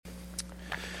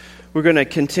We're going to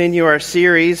continue our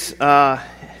series, The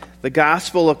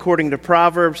Gospel According to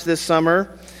Proverbs, this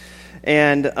summer.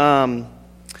 And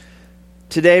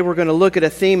today we're going to look at a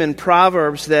theme in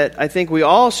Proverbs that I think we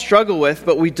all struggle with,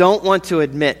 but we don't want to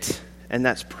admit, and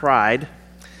that's pride.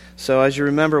 So as you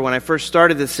remember, when I first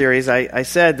started this series, I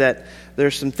said that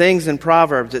there's some things in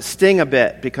Proverbs that sting a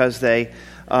bit because they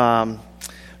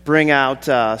bring out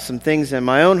some things in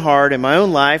my own heart, in my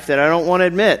own life, that I don't want to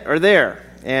admit are there.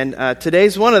 And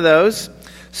today's one of those.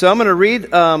 So I'm going to read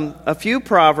a few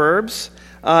Proverbs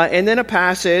and then a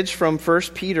passage from 1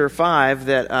 Peter 5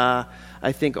 that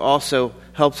I think also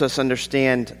helps us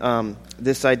understand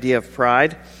this idea of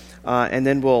pride. And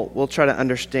then we'll try to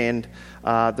understand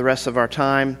the rest of our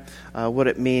time, what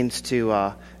it means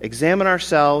to examine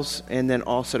ourselves and then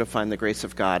also to find the grace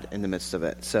of God in the midst of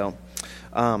it. So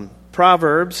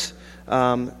Proverbs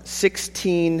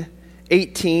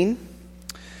 16:18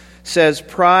 says,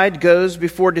 "Pride goes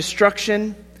before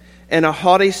destruction, and a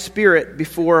haughty spirit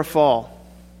before a fall."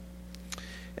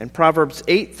 And Proverbs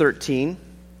 8:13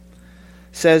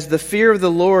 says, "The fear of the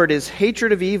Lord is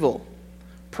hatred of evil,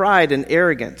 pride and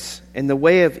arrogance, and the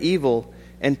way of evil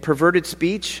and perverted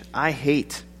speech I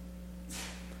hate."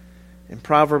 And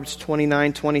Proverbs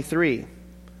 29:23,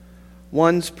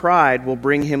 "One's pride will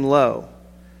bring him low,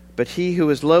 but he who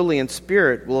is lowly in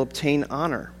spirit will obtain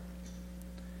honor."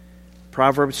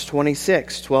 Proverbs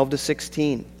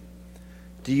 26:12-16,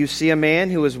 "Do you see a man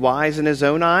who is wise in his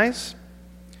own eyes?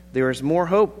 There is more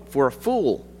hope for a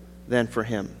fool than for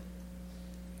him."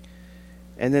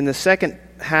 And then the second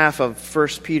half of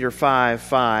 1 Peter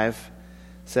 5:5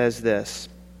 says this,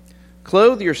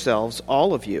 "Clothe yourselves,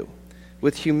 all of you,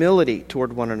 with humility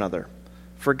toward one another,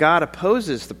 for God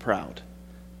opposes the proud,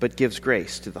 but gives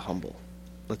grace to the humble."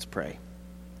 Let's pray.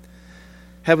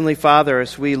 Heavenly Father,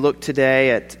 as we look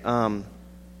today at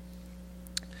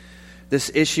this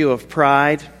issue of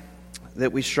pride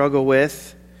that we struggle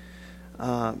with,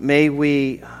 may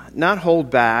we not hold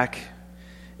back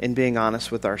in being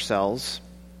honest with ourselves.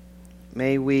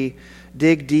 May we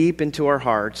dig deep into our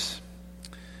hearts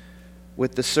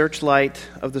with the searchlight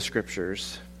of the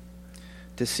Scriptures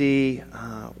to see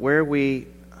where we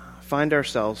find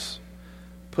ourselves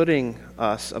putting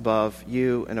us above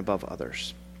you and above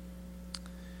others.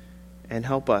 And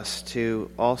help us to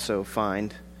also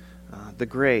find the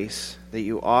grace that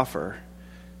you offer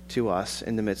to us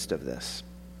in the midst of this.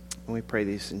 And we pray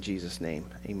these in Jesus' name.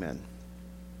 Amen.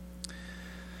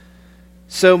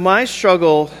 So my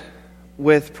struggle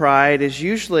with pride is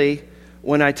usually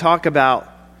when I talk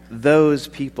about those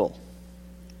people.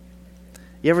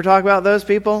 You ever talk about those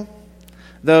people?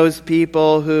 Those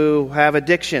people who have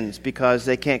addictions because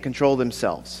they can't control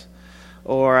themselves.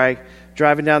 Or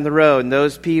driving down the road, and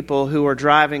those people who are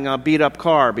driving a beat-up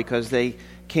car because they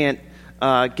can't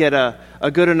get a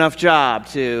good enough job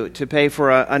to pay for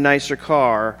a nicer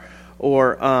car.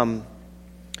 Or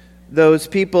those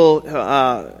people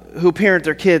who parent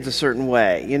their kids a certain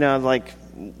way, like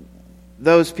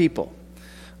those people.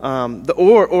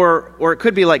 Or it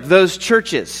could be like those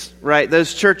churches, right?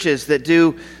 Those churches that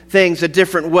do things a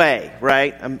different way,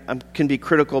 right? I can be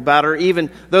critical about, or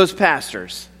even those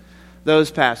pastors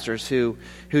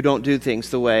who don't do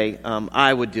things the way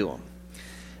I would do them.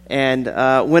 And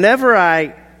whenever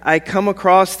I come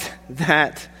across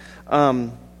that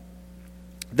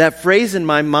phrase in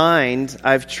my mind,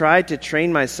 I've tried to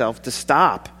train myself to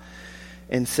stop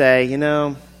and say,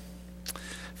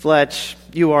 Fletch,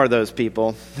 you are those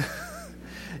people.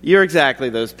 You're exactly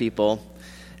those people.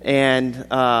 And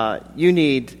you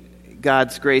need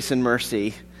God's grace and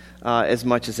mercy as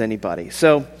much as anybody.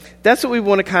 So that's what we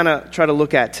want to kind of try to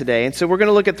look at today. And so we're going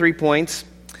to look at 3 points.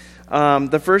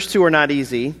 The first two are not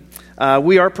easy.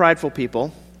 We are prideful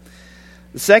people.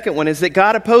 The second one is that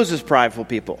God opposes prideful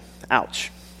people.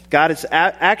 Ouch. God is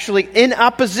actually in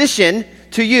opposition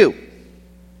to you.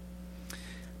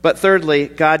 But thirdly,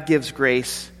 God gives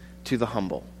grace to the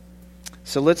humble.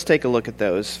 So let's take a look at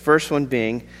those. First one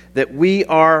being that we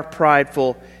are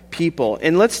prideful people.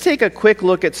 And let's take a quick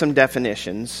look at some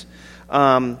definitions,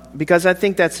 because I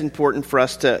think that's important for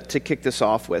us to kick this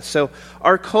off with. So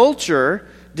our culture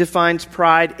defines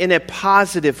pride in a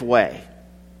positive way.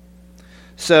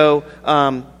 So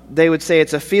they would say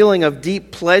it's a feeling of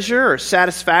deep pleasure or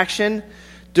satisfaction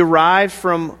derived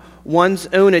from one's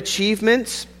own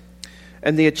achievements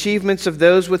and the achievements of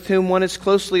those with whom one is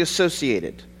closely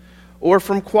associated, or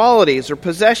from qualities or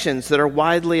possessions that are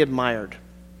widely admired.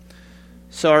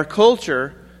 So our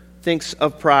culture thinks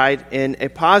of pride in a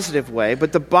positive way,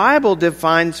 but the Bible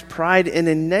defines pride in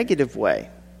a negative way.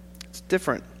 It's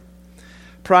different.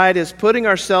 Pride is putting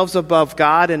ourselves above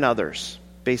God and others,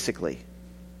 basically.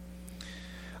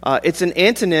 It's an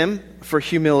antonym for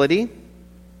humility,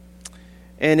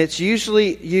 and it's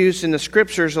usually used in the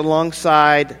Scriptures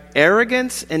alongside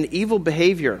arrogance and evil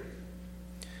behavior.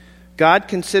 God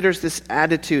considers this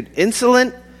attitude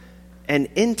insolent and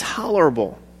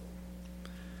intolerable.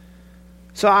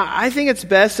 So I think it's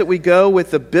best that we go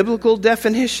with the biblical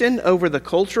definition over the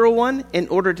cultural one in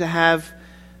order to have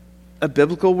a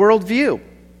biblical worldview,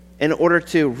 in order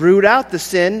to root out the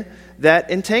sin that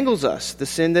entangles us, the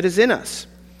sin that is in us.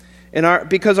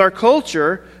 Because our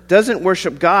culture doesn't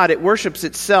worship God, it worships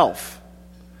itself.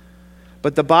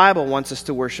 But the Bible wants us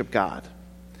to worship God.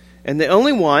 And the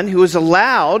only one who is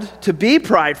allowed to be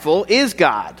prideful is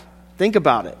God. Think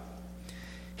about it.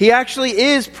 He actually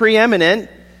is preeminent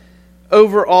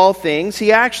over all things.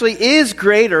 He actually is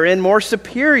greater and more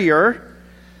superior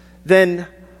than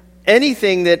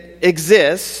anything that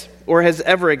exists or has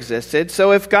ever existed.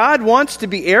 So if God wants to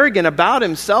be arrogant about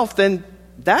himself, then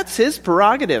that's his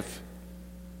prerogative.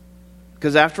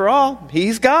 Because after all,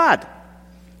 he's God.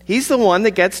 He's the one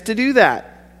that gets to do that.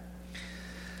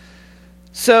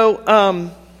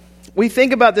 So we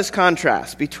think about this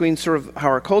contrast between sort of how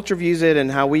our culture views it and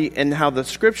how the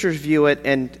Scriptures view it,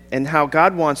 and how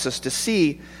God wants us to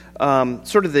see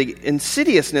sort of the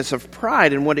insidiousness of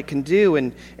pride and what it can do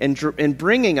in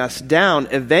bringing us down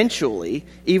eventually,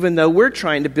 even though we're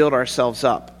trying to build ourselves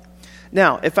up.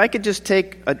 Now, if I could just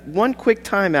take one quick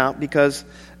time out, because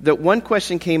the one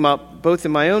question came up both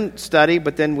in my own study,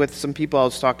 but then with some people I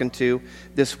was talking to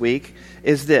this week,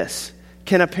 is this: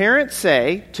 can a parent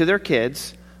say to their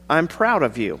kids, "I'm proud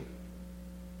of you"?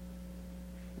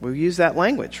 We use that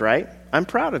language, right? I'm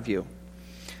proud of you.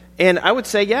 And I would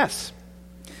say yes.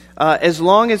 As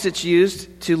long as it's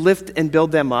used to lift and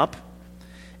build them up,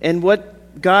 and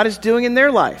what God is doing in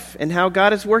their life, and how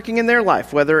God is working in their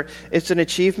life, whether it's an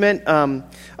achievement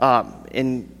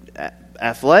in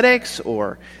athletics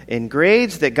or in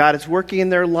grades, that God is working in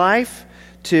their life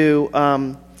to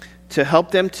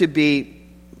help them to be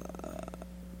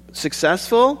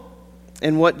successful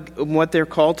in what they're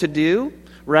called to do,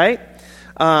 right?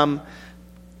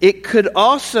 It could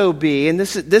also be, and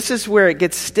this is where it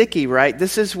gets sticky, right?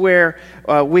 This is where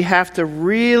we have to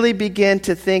really begin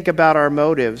to think about our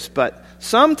motives. But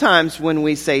sometimes when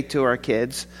we say to our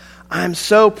kids, "I'm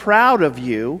so proud of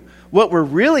you," what we're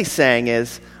really saying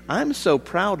is, "I'm so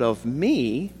proud of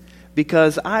me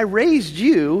because I raised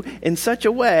you in such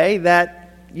a way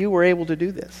that you were able to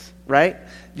do this," right?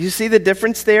 Do you see the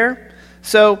difference there?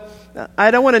 So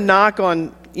I don't want to knock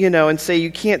on, and say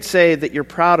you can't say that you're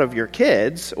proud of your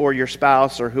kids or your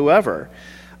spouse or whoever,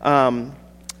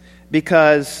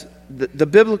 because the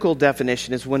biblical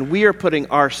definition is when we are putting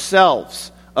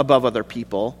ourselves above other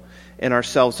people and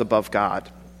ourselves above God.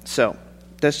 So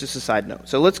that's just a side note.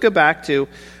 So let's go back to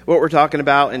what we're talking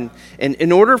about. And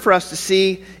in order for us to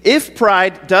see if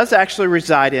pride does actually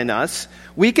reside in us,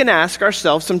 we can ask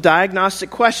ourselves some diagnostic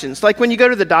questions. Like when you go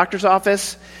to the doctor's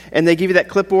office and they give you that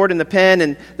clipboard and the pen,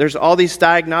 and there's all these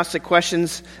diagnostic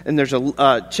questions, and there's a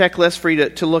checklist for you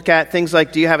to look at. Things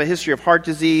like, do you have a history of heart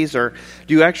disease, or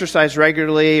do you exercise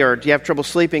regularly, or do you have trouble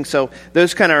sleeping? So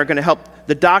those kind of are going to help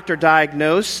the doctor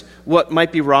diagnose what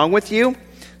might be wrong with you.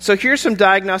 So here's some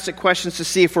diagnostic questions to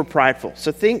see if we're prideful.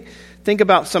 So think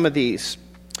about some of these.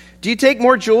 Do you take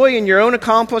more joy in your own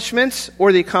accomplishments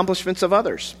or the accomplishments of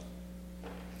others?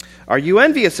 Are you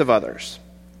envious of others?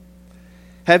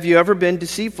 Have you ever been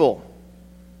deceitful?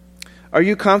 Are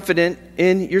you confident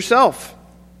in yourself?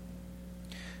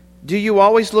 Do you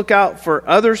always look out for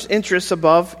others' interests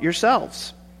above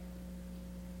yourselves?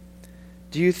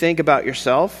 Do you think about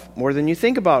yourself more than you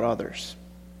think about others?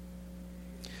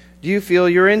 Do you feel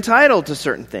you're entitled to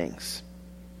certain things?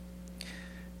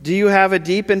 Do you have a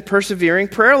deep and persevering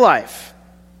prayer life?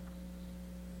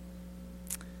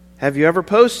 Have you ever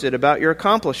posted about your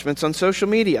accomplishments on social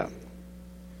media?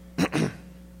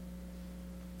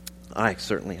 I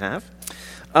certainly have.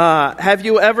 Have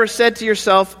you ever said to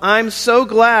yourself, "I'm so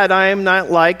glad I am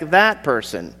not like that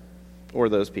person," or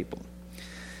those people?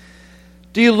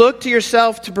 Do you look to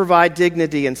yourself to provide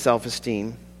dignity and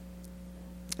self-esteem?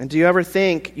 And do you ever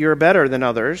think you're better than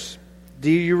others? Do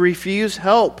you refuse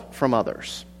help from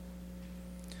others?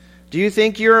 Do you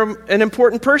think you're an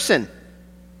important person?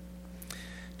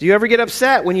 Do you ever get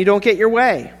upset when you don't get your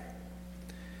way?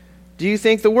 Do you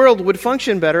think the world would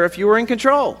function better if you were in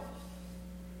control?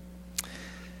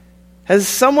 Has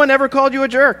someone ever called you a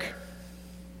jerk?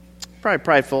 Probably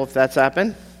prideful if that's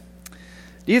happened.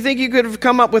 Do you think you could have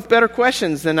come up with better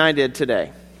questions than I did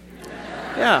today?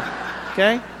 Yeah.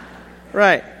 Okay?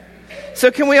 Right.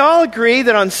 So can we all agree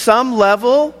that on some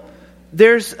level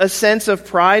there's a sense of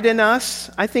pride in us?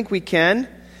 I think we can.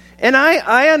 And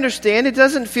I understand it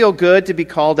doesn't feel good to be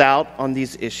called out on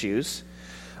these issues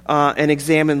and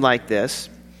examined like this.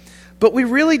 But we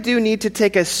really do need to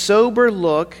take a sober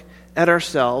look at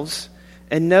ourselves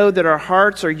and know that our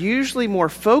hearts are usually more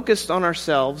focused on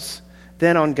ourselves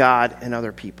than on God and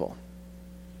other people.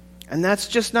 And that's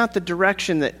just not the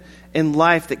direction that in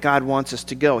life that God wants us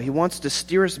to go. He wants to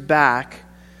steer us back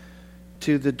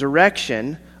to the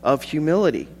direction of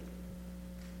humility.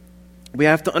 We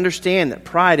have to understand that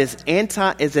pride is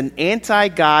an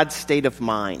anti-God state of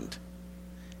mind.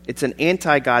 It's an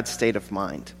anti-God state of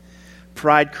mind.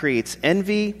 Pride creates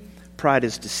envy, pride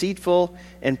is deceitful,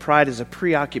 and pride is a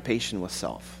preoccupation with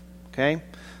self. Okay?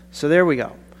 So there we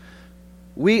go.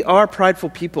 We are prideful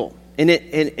people.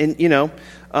 It's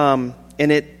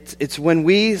when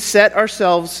we set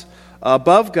ourselves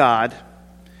above God.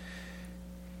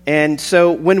 And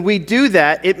so when we do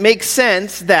that, it makes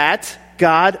sense that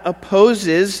God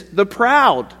opposes the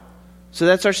proud. So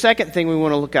that's our second thing we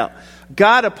want to look at.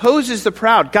 God opposes the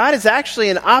proud. God is actually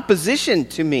in opposition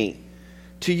to me,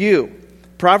 to you.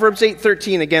 Proverbs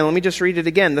 8:13, again, let me just read it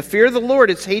again. The fear of the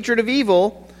Lord is hatred of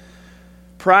evil,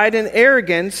 pride and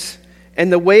arrogance,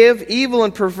 and the way of evil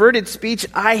and perverted speech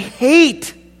I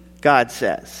hate, God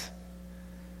says.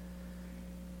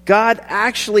 God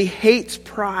actually hates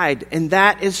pride, and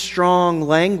that is strong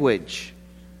language.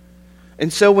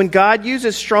 And so when God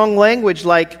uses strong language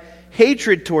like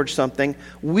hatred towards something,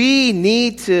 we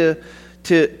need to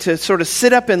sort of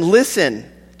sit up and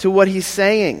listen to what he's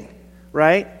saying,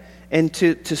 right? And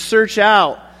to search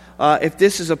out if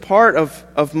this is a part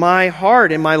of my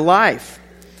heart and my life.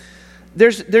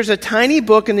 There's a tiny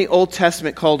book in the Old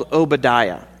Testament called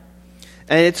Obadiah.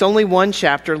 And it's only one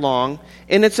chapter long.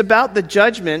 And it's about the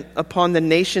judgment upon the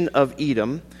nation of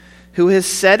Edom, who has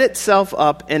set itself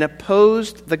up and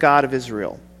opposed the God of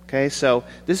Israel. Okay, so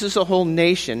this is a whole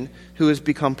nation who has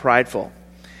become prideful.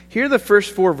 Here are the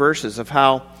first 4 verses of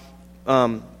how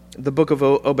the book of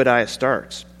Obadiah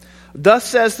starts. Thus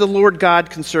says the Lord God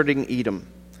concerning Edom,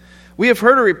 we have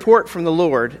heard a report from the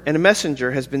Lord, and a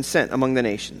messenger has been sent among the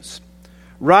nations.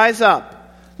 Rise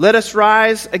up, let us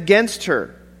rise against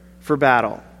her for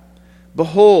battle.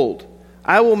 Behold,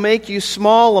 I will make you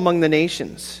small among the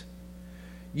nations.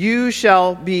 You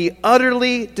shall be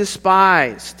utterly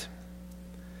despised.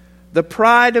 The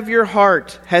pride of your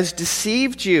heart has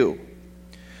deceived you.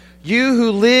 You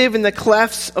who live in the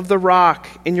clefts of the rock,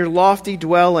 in your lofty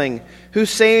dwelling, who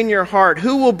say in your heart,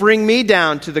 who will bring me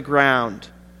down to the ground?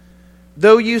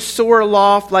 Though you soar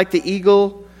aloft like the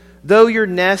eagle, though your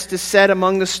nest is set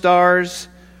among the stars,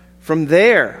 from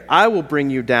there I will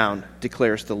bring you down,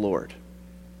 declares the Lord.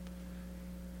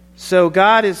 So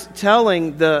God is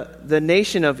telling the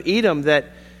nation of Edom that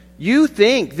you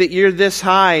think that you're this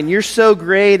high and you're so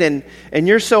great and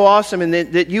you're so awesome and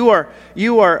that you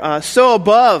are so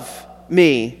above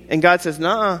me. And God says,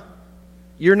 "Nuh-uh,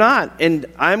 you're not. And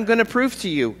I'm going to prove to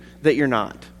you that you're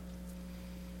not."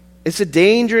 It's a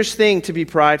dangerous thing to be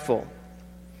prideful.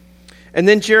 And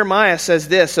then Jeremiah says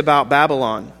this about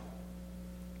Babylon.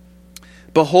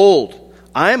 Behold,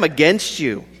 I am against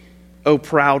you, O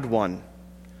proud one,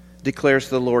 declares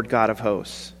the Lord God of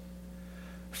hosts.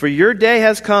 For your day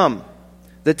has come,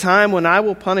 the time when I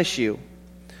will punish you.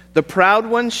 The proud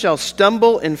one shall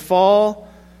stumble and fall,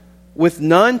 with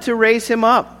none to raise him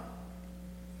up.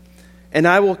 And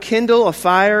I will kindle a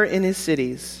fire in his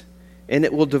cities, and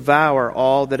it will devour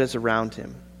all that is around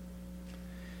him.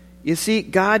 You see,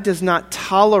 God does not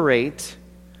tolerate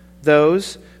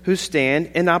those who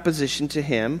stand in opposition to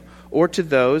him or to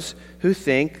those who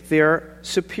think they are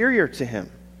superior to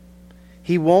him.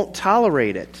 He won't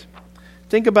tolerate it.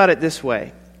 Think about it this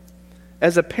way.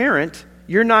 As a parent,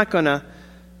 you're not going to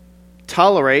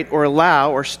tolerate or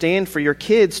allow or stand for your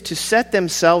kids to set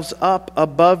themselves up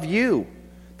above you.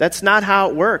 That's not how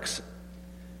it works.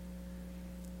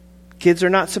 Kids are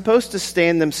not supposed to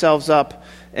stand themselves up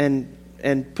and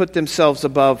put themselves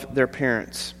above their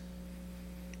parents.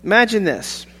 Imagine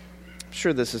this. I'm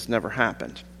sure this has never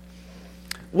happened.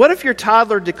 What if your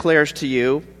toddler declares to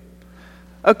you,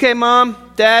 "Okay, Mom,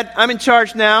 Dad, I'm in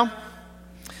charge now,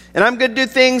 and I'm going to do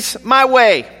things my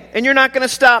way, and you're not going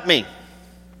to stop me"?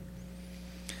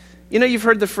 You know, you've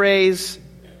heard the phrase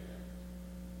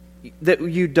that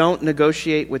you don't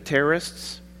negotiate with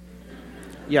terrorists.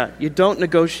 Yeah, you don't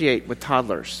negotiate with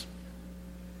toddlers.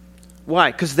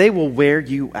 Why? Because they will wear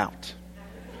you out.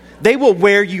 They will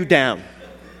wear you down.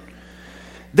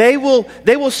 They will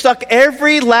suck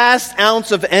every last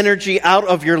ounce of energy out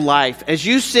of your life as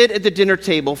you sit at the dinner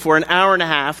table for an hour and a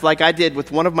half, like I did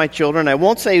with one of my children. I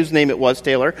won't say whose name it was,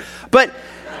 Taylor. But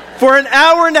for an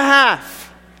hour and a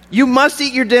half, you must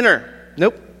eat your dinner.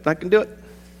 Nope, not going to do it.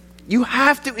 You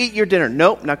have to eat your dinner.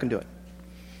 Nope, not going to do it.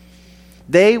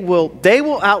 They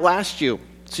will outlast you,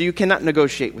 so you cannot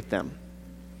negotiate with them.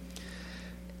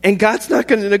 And God's not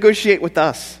going to negotiate with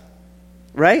us,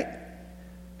 right?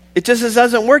 It just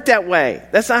doesn't work that way.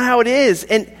 That's not how it is.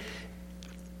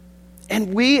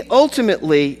 And we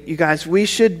ultimately, you guys, we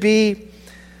should be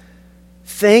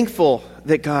thankful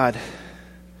that God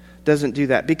doesn't do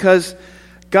that, because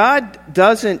God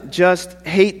doesn't just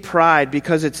hate pride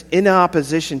because it's in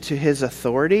opposition to his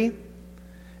authority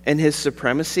and his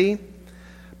supremacy,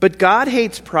 but God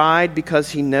hates pride because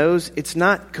he knows it's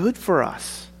not good for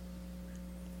us.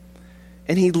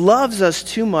 And he loves us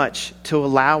too much to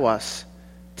allow us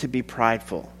to be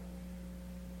prideful.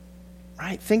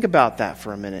 Right? Think about that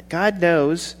for a minute. God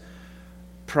knows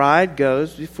pride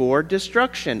goes before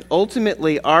destruction.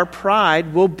 Ultimately, our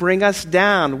pride will bring us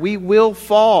down. We will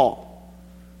fall.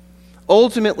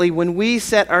 Ultimately, when we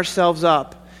set ourselves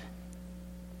up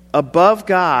above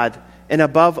God and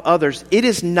above others, it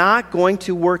is not going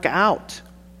to work out.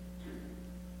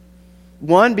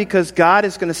 One, because God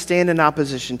is going to stand in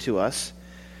opposition to us.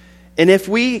 And if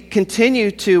we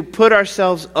continue to put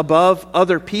ourselves above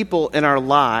other people in our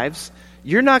lives,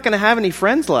 you're not going to have any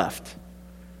friends left.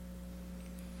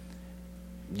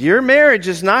 Your marriage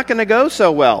is not going to go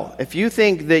so well if you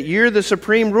think that you're the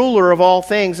supreme ruler of all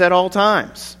things at all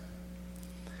times.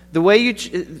 The way you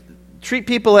treat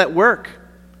people at work,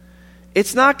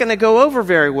 it's not going to go over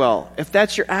very well if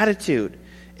that's your attitude.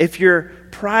 If you're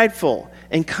prideful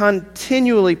and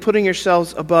continually putting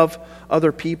yourselves above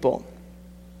other people.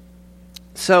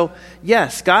 So,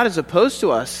 yes, God is opposed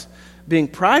to us being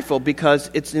prideful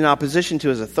because it's in opposition to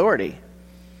his authority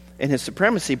and his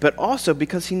supremacy, but also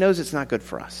because he knows it's not good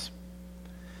for us.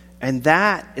 And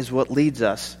that is what leads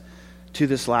us to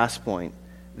this last point,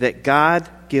 that God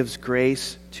gives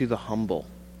grace to the humble.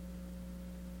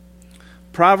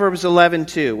 Proverbs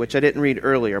 11:2, which I didn't read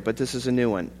earlier, but this is a new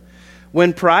one.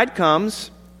 When pride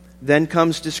comes, then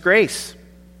comes disgrace.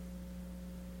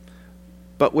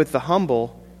 But with the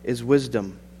humble is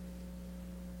wisdom.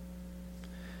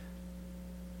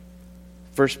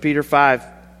 1 Peter 5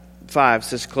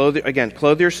 says,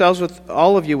 clothe yourselves with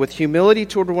all of you with humility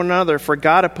toward one another, for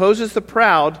God opposes the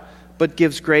proud, but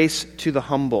gives grace to the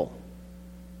humble.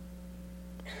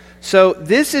 So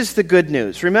this is the good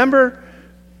news. Remember,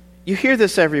 you hear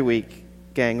this every week,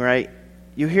 gang, right?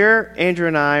 You hear Andrew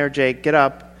and I or Jake get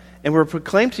up and we're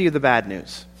proclaim to you the bad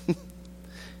news.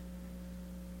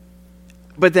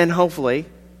 But then hopefully,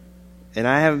 and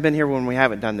I haven't been here when we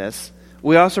haven't done this,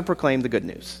 we also proclaim the good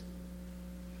news.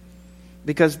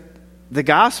 Because the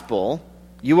gospel,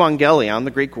 euangelion,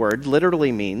 the Greek word,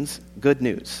 literally means good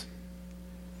news.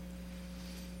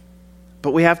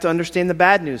 But we have to understand the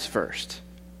bad news first,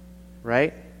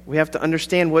 right? We have to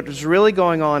understand what is really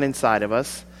going on inside of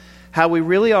us, how we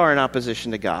really are in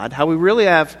opposition to God, how we really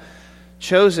have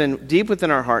chosen deep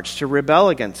within our hearts to rebel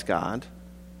against God,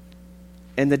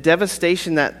 and the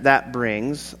devastation that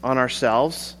brings on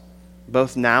ourselves,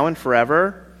 both now and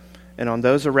forever, and on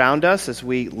those around us as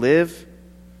we live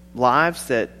lives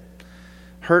that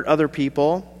hurt other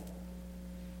people.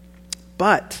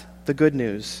 But the good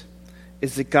news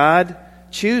is that God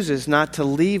chooses not to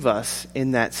leave us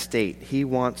in that state. He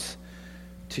wants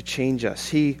to change us.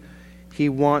 He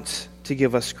wants to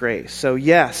give us grace. So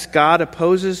yes, God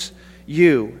opposes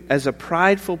you as a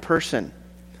prideful person.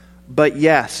 But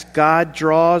yes, God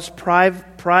draws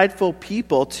prideful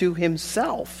people to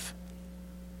himself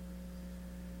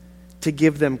to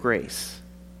give them grace.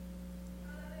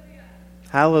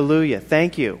 Hallelujah.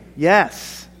 Thank you.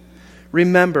 Yes.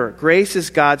 Remember, grace is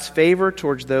God's favor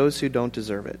towards those who don't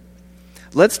deserve it.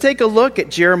 Let's take a look at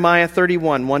Jeremiah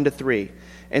 31, 1-3,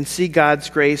 and see God's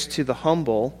grace to the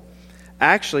humble.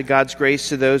 Actually, God's grace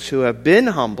to those who have been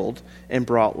humbled and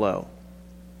brought low.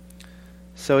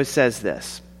 So it says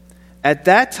this: At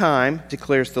that time,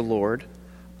 declares the Lord,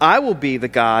 I will be the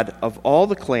God of all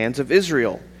the clans of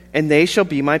Israel, and they shall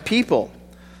be my people.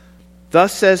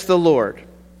 Thus says the Lord,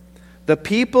 the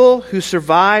people who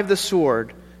survived the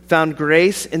sword found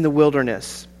grace in the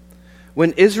wilderness.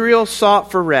 When Israel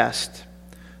sought for rest,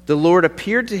 the Lord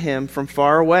appeared to him from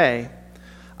far away.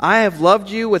 I have loved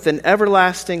you with an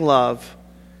everlasting love.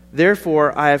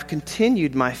 Therefore, I have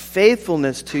continued my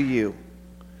faithfulness to you.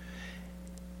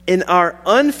 In our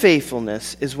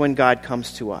unfaithfulness is when God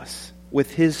comes to us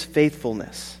with his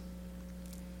faithfulness.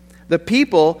 The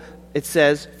people, it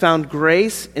says, found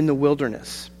grace in the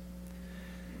wilderness.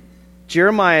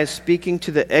 Jeremiah is speaking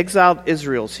to the exiled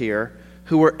Israelites here,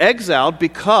 who were exiled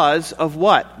because of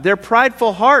what? Their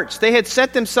prideful hearts. They had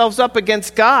set themselves up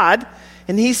against God,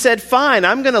 and he said, fine,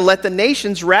 I'm going to let the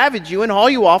nations ravage you and haul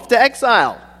you off to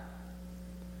exile.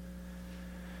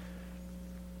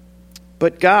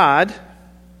 But God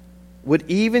would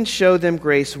even show them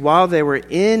grace while they were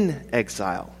in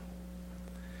exile.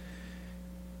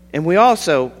 And we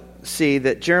also see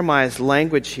that Jeremiah's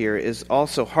language here is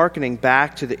also hearkening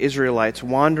back to the Israelites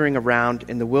wandering around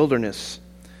in the wilderness.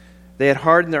 They had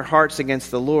hardened their hearts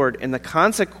against the Lord, and the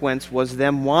consequence was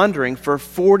them wandering for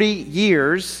 40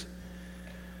 years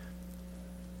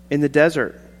in the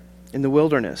desert, in the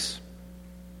wilderness.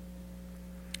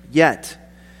 Yet,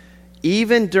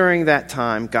 even during that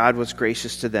time, God was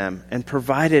gracious to them and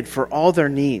provided for all their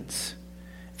needs.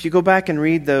 If you go back and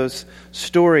read those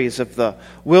stories of the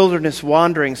wilderness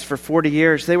wanderings for 40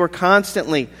 years, they were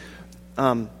constantly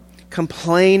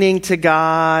complaining to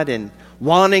God and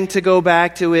wanting to go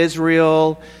back to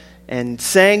Israel and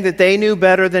saying that they knew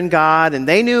better than God and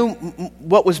they knew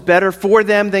what was better for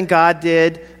them than God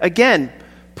did. Again,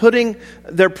 putting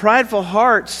their prideful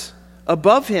hearts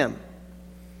above Him.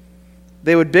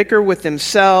 They would bicker with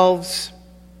themselves,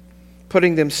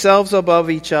 putting themselves above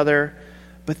each other.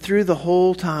 But through the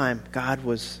whole time, God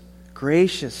was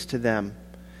gracious to them.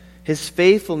 His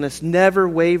faithfulness never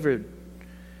wavered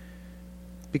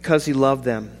because He loved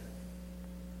them.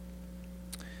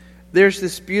 There's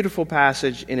this beautiful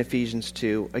passage in Ephesians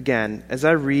 2. Again, as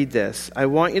I read this, I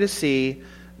want you to see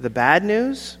the bad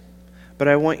news, but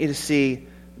I want you to see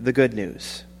the good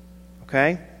news.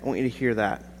 Okay? I want you to hear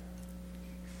that.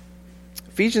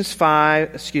 Ephesians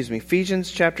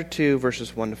chapter 2,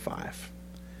 verses 1 to 5.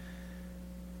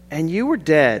 And you were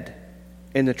dead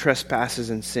in the trespasses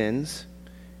and sins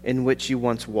in which you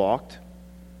once walked,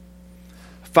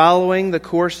 following the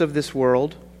course of this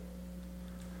world,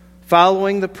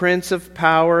 following the prince of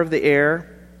power of the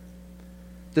air,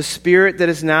 the spirit that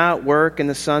is now at work in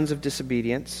the sons of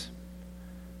disobedience,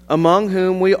 among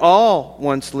whom we all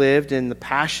once lived in the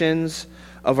passions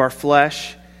of our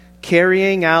flesh,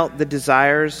 carrying out the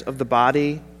desires of the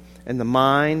body and the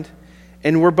mind,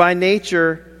 and were by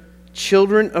nature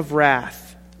children of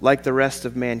wrath, like the rest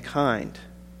of mankind.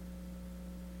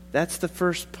 That's the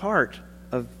first part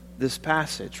of this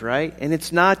passage, right? And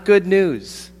it's not good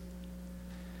news.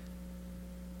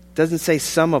 It doesn't say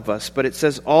some of us, but it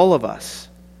says all of us.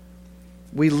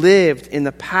 We lived in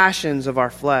the passions of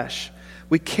our flesh.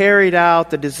 We carried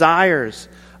out the desires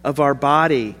of our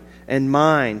body and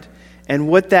mind. And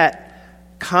what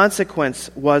that consequence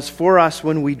was for us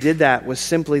when we did that was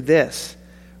simply this.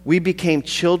 We became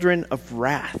children of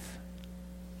wrath.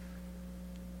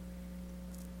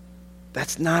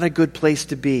 That's not a good place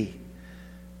to be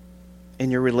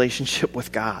in your relationship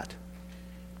with God.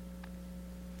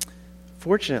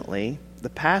 Fortunately, the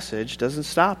passage doesn't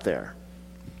stop there.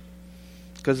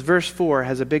 Because verse 4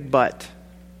 has a big but.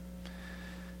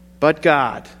 But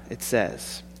God, it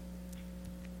says.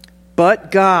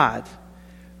 But God,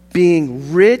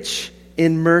 being rich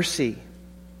in mercy,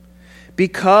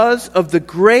 because of the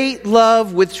great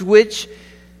love with which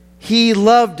He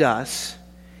loved us,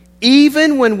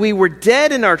 even when we were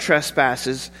dead in our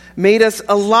trespasses, made us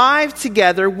alive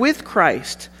together with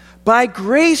Christ. By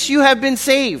grace you have been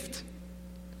saved.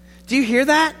 Do you hear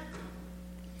that?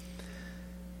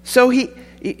 So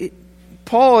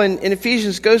Paul in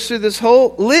Ephesians goes through this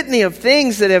whole litany of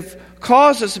things that have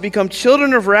caused us to become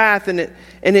children of wrath, and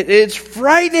it's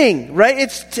frightening, right?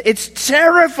 It's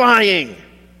terrifying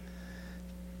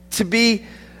to be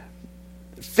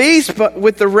faced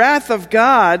with the wrath of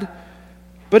God.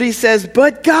 But he says,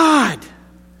 but God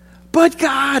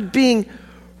being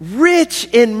rich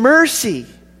in mercy,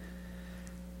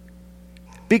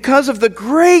 because of the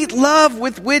great love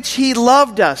with which He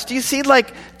loved us. Do you see,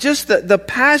 just the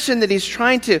passion that he's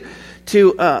trying to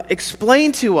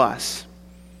explain to us?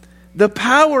 The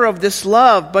power of this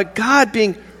love, but God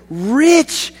being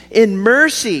rich in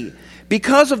mercy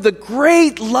because of the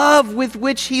great love with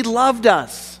which He loved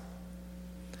us.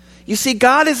 You see,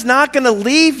 God is not going to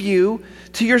leave you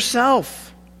to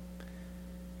yourself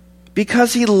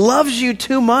because He loves you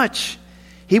too much.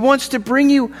 He wants to bring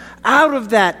you out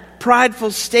of that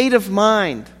prideful state of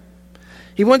mind.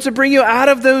 He wants to bring you out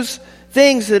of those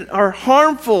things that are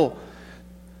harmful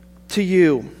to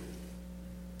you.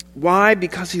 Why?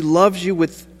 Because He loves you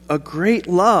with a great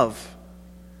love.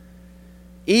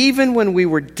 Even when we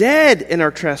were dead in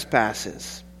our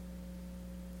trespasses,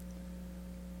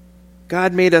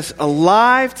 God made us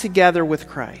alive together with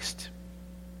Christ.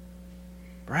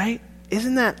 Right?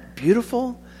 Isn't that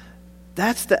beautiful?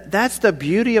 That's the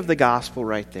beauty of the gospel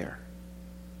right there.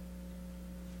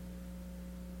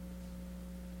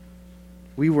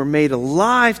 We were made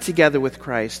alive together with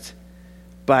Christ.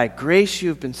 By grace you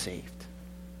have been saved.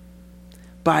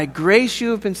 By grace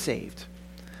you have been saved.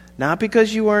 Not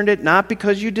because you earned it, not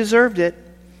because you deserved it,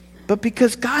 but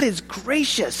because God is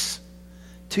gracious.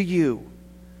 to you.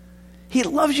 He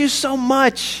loves you so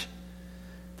much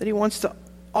that he wants to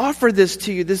offer this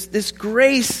to you, this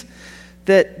grace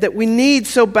that we need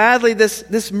so badly,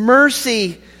 this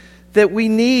mercy that we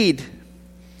need.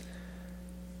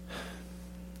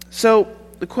 So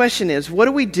the question is, what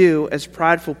do we do as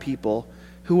prideful people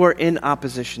who are in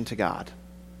opposition to God?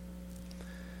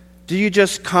 Do you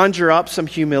just conjure up some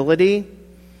humility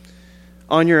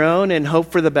on your own and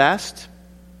hope for the best?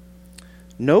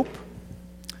 Nope.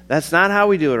 That's not how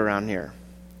we do it around here.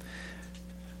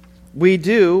 We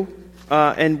do,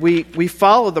 and we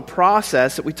follow the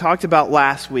process that we talked about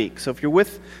last week. So if you're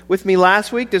with me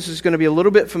last week, this is going to be a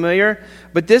little bit familiar,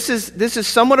 but this is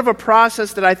somewhat of a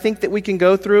process that I think that we can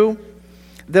go through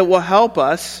that will help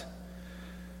us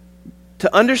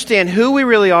to understand who we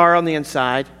really are on the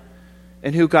inside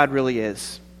and who God really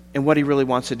is and what he really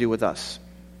wants to do with us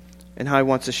and how he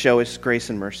wants to show his grace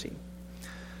and mercy.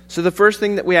 So the first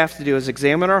thing that we have to do is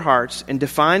examine our hearts and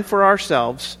define for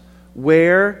ourselves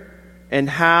where and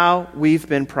how we've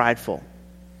been prideful.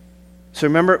 So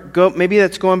remember, maybe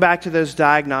that's going back to those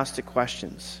diagnostic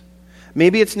questions.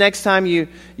 Maybe it's next time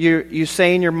you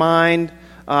say in your mind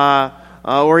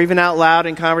or even out loud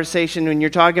in conversation when you're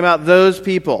talking about those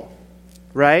people,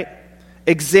 right?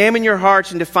 Examine your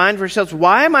hearts and define for yourselves,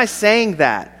 why am I saying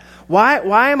that?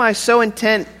 Why am I so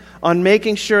intent on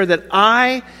making sure that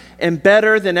I am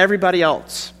better than everybody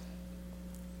else?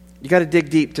 You got to dig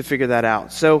deep to figure that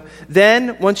out. So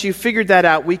then, once you've figured that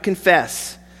out, we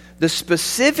confess the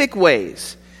specific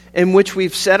ways in which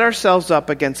we've set ourselves up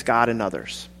against God and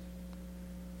others.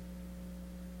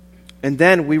 And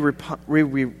then we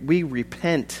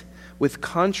repent with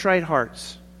contrite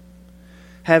hearts,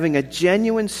 having a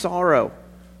genuine sorrow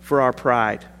for our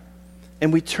pride.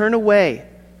 And we turn away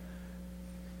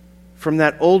from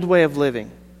that old way of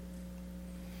living.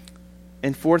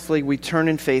 And fourthly, we turn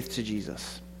in faith to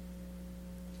Jesus.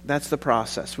 That's the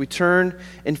process. We turn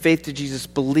in faith to Jesus,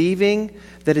 believing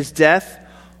that his death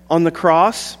on the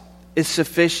cross is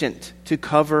sufficient to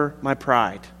cover my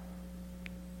pride,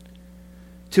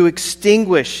 to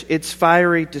extinguish its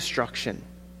fiery destruction.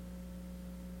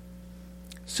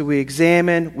 So we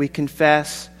examine, we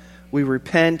confess, we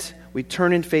repent, we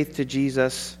turn in faith to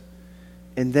Jesus,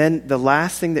 and then the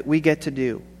last thing that we get to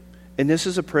do, and this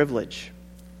is a privilege,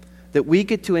 that we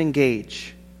get to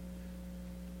engage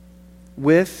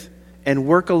with and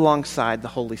work alongside the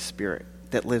Holy Spirit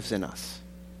that lives in us.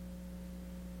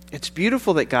 It's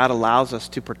beautiful that God allows us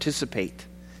to participate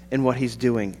in what he's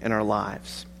doing in our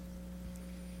lives.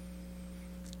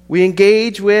 We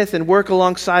engage with and work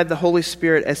alongside the Holy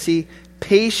Spirit as he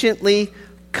patiently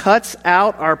cuts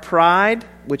out our pride,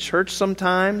 which hurts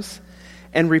sometimes,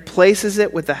 and replaces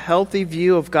it with a healthy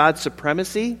view of God's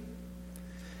supremacy,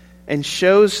 and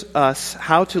shows us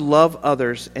how to love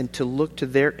others and to look to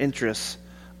their interests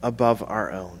above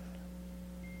our own.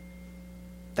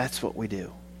 That's what we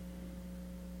do.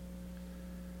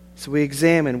 So we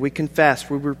examine, we confess,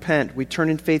 we repent, we turn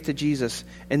in faith to Jesus,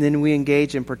 and then we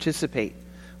engage and participate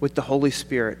with the Holy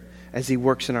Spirit as he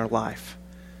works in our life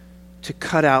to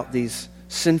cut out these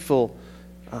sinful,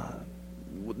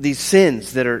 these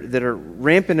sins that are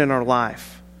rampant in our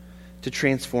life, to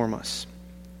transform us.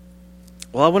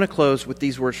 Well, I want to close with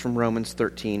these words from Romans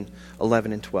 13,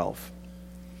 11, and 12.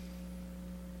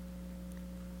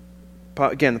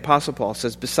 Again, the Apostle Paul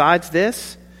says, "Besides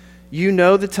this, you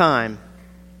know the time,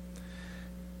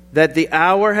 that the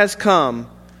hour has come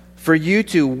for you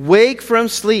to wake from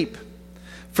sleep.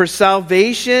 For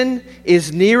salvation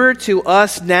is nearer to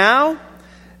us now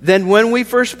than when we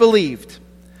first believed.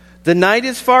 The night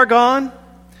is far gone,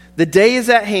 the day is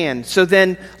at hand. So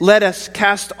then let us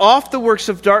cast off the works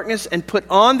of darkness and put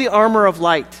on the armor of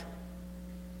light."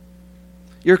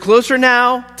 You're closer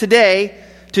now, today,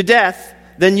 to death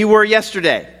than you were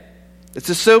yesterday. It's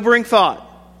a sobering thought.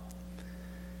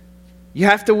 You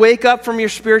have to wake up from your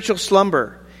spiritual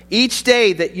slumber. Each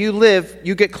day that you live,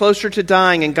 you get closer to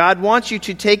dying, and God wants you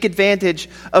to take advantage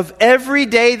of every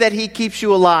day that he keeps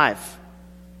you alive.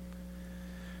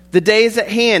 The day is at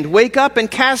hand. Wake up and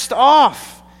cast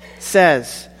off,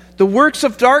 says, the works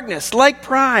of darkness, like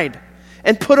pride,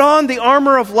 and put on the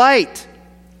armor of light.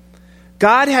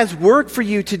 God has work for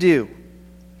you to do.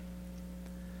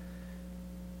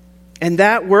 And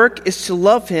that work is to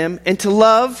love him and to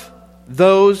love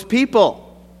those people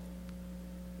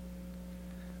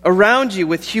around you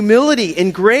with humility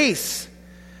and grace.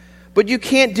 But you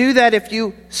can't do that if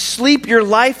you sleep your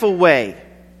life away.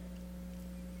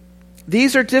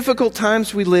 These are difficult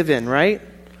times we live in, right?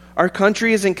 Our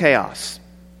country is in chaos.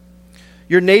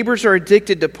 Your neighbors are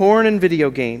addicted to porn and video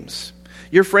games.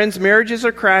 Your friends' marriages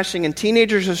are crashing, and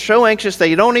teenagers are so anxious that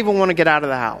you don't even want to get out of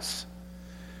the house.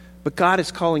 But God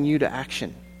is calling you to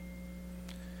action,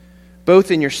 both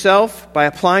in yourself by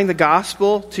applying the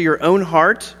gospel to your own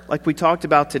heart, like we talked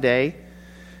about today,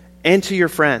 and to your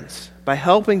friends by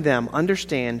helping them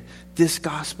understand this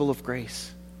gospel of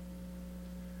grace.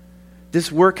 This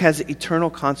work has eternal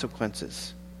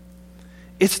consequences.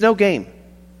 It's no game,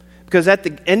 because at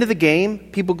the end of the game,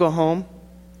 people go home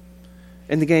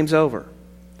and the game's over.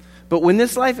 But when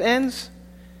this life ends,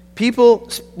 people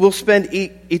will spend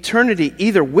eternity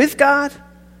either with God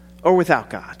or without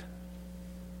God.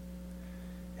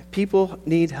 People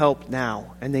need help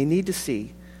now, and they need to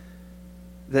see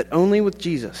that only with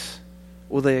Jesus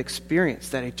will they experience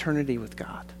that eternity with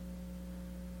God.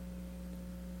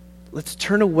 Let's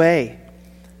turn away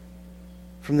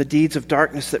from the deeds of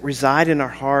darkness that reside in our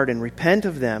heart and repent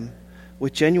of them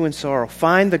with genuine sorrow.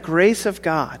 Find the grace of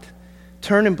God.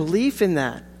 Turn in belief in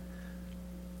that.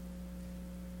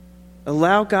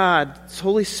 Allow God's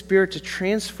Holy Spirit to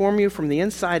transform you from the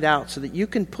inside out so that you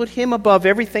can put Him above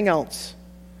everything else.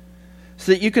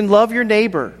 So that you can love your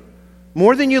neighbor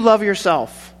more than you love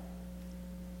yourself.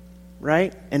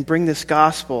 Right? And bring this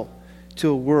gospel to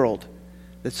a world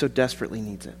that so desperately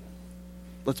needs it.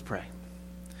 Let's pray.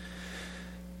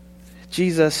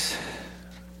 Jesus,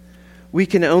 we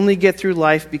can only get through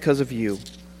life because of you.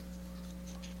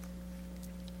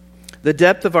 The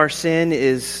depth of our sin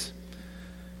is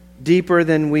deeper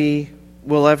than we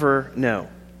will ever know.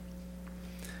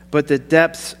 But the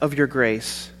depths of your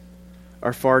grace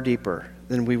are far deeper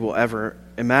than we will ever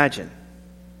imagine.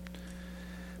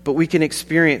 But we can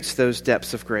experience those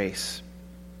depths of grace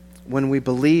when we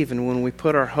believe and when we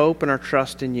put our hope and our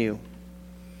trust in you.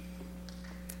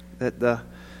 That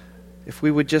if we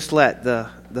would just let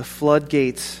the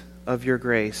floodgates of your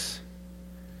grace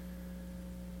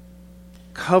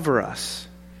cover us,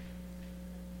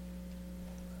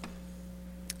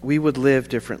 we would live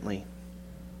differently.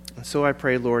 And so I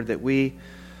pray, Lord, that we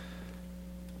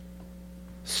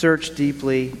search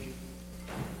deeply,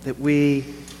 that we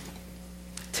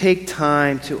take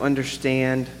time to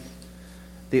understand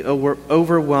the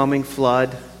overwhelming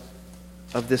flood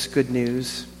of this good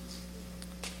news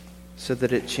so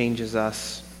that it changes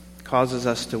us, causes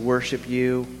us to worship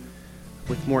you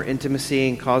with more intimacy,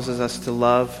 and causes us to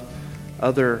love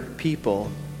other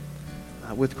people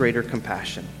with greater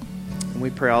compassion. And we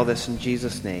pray all this in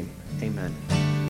Jesus' name. Amen.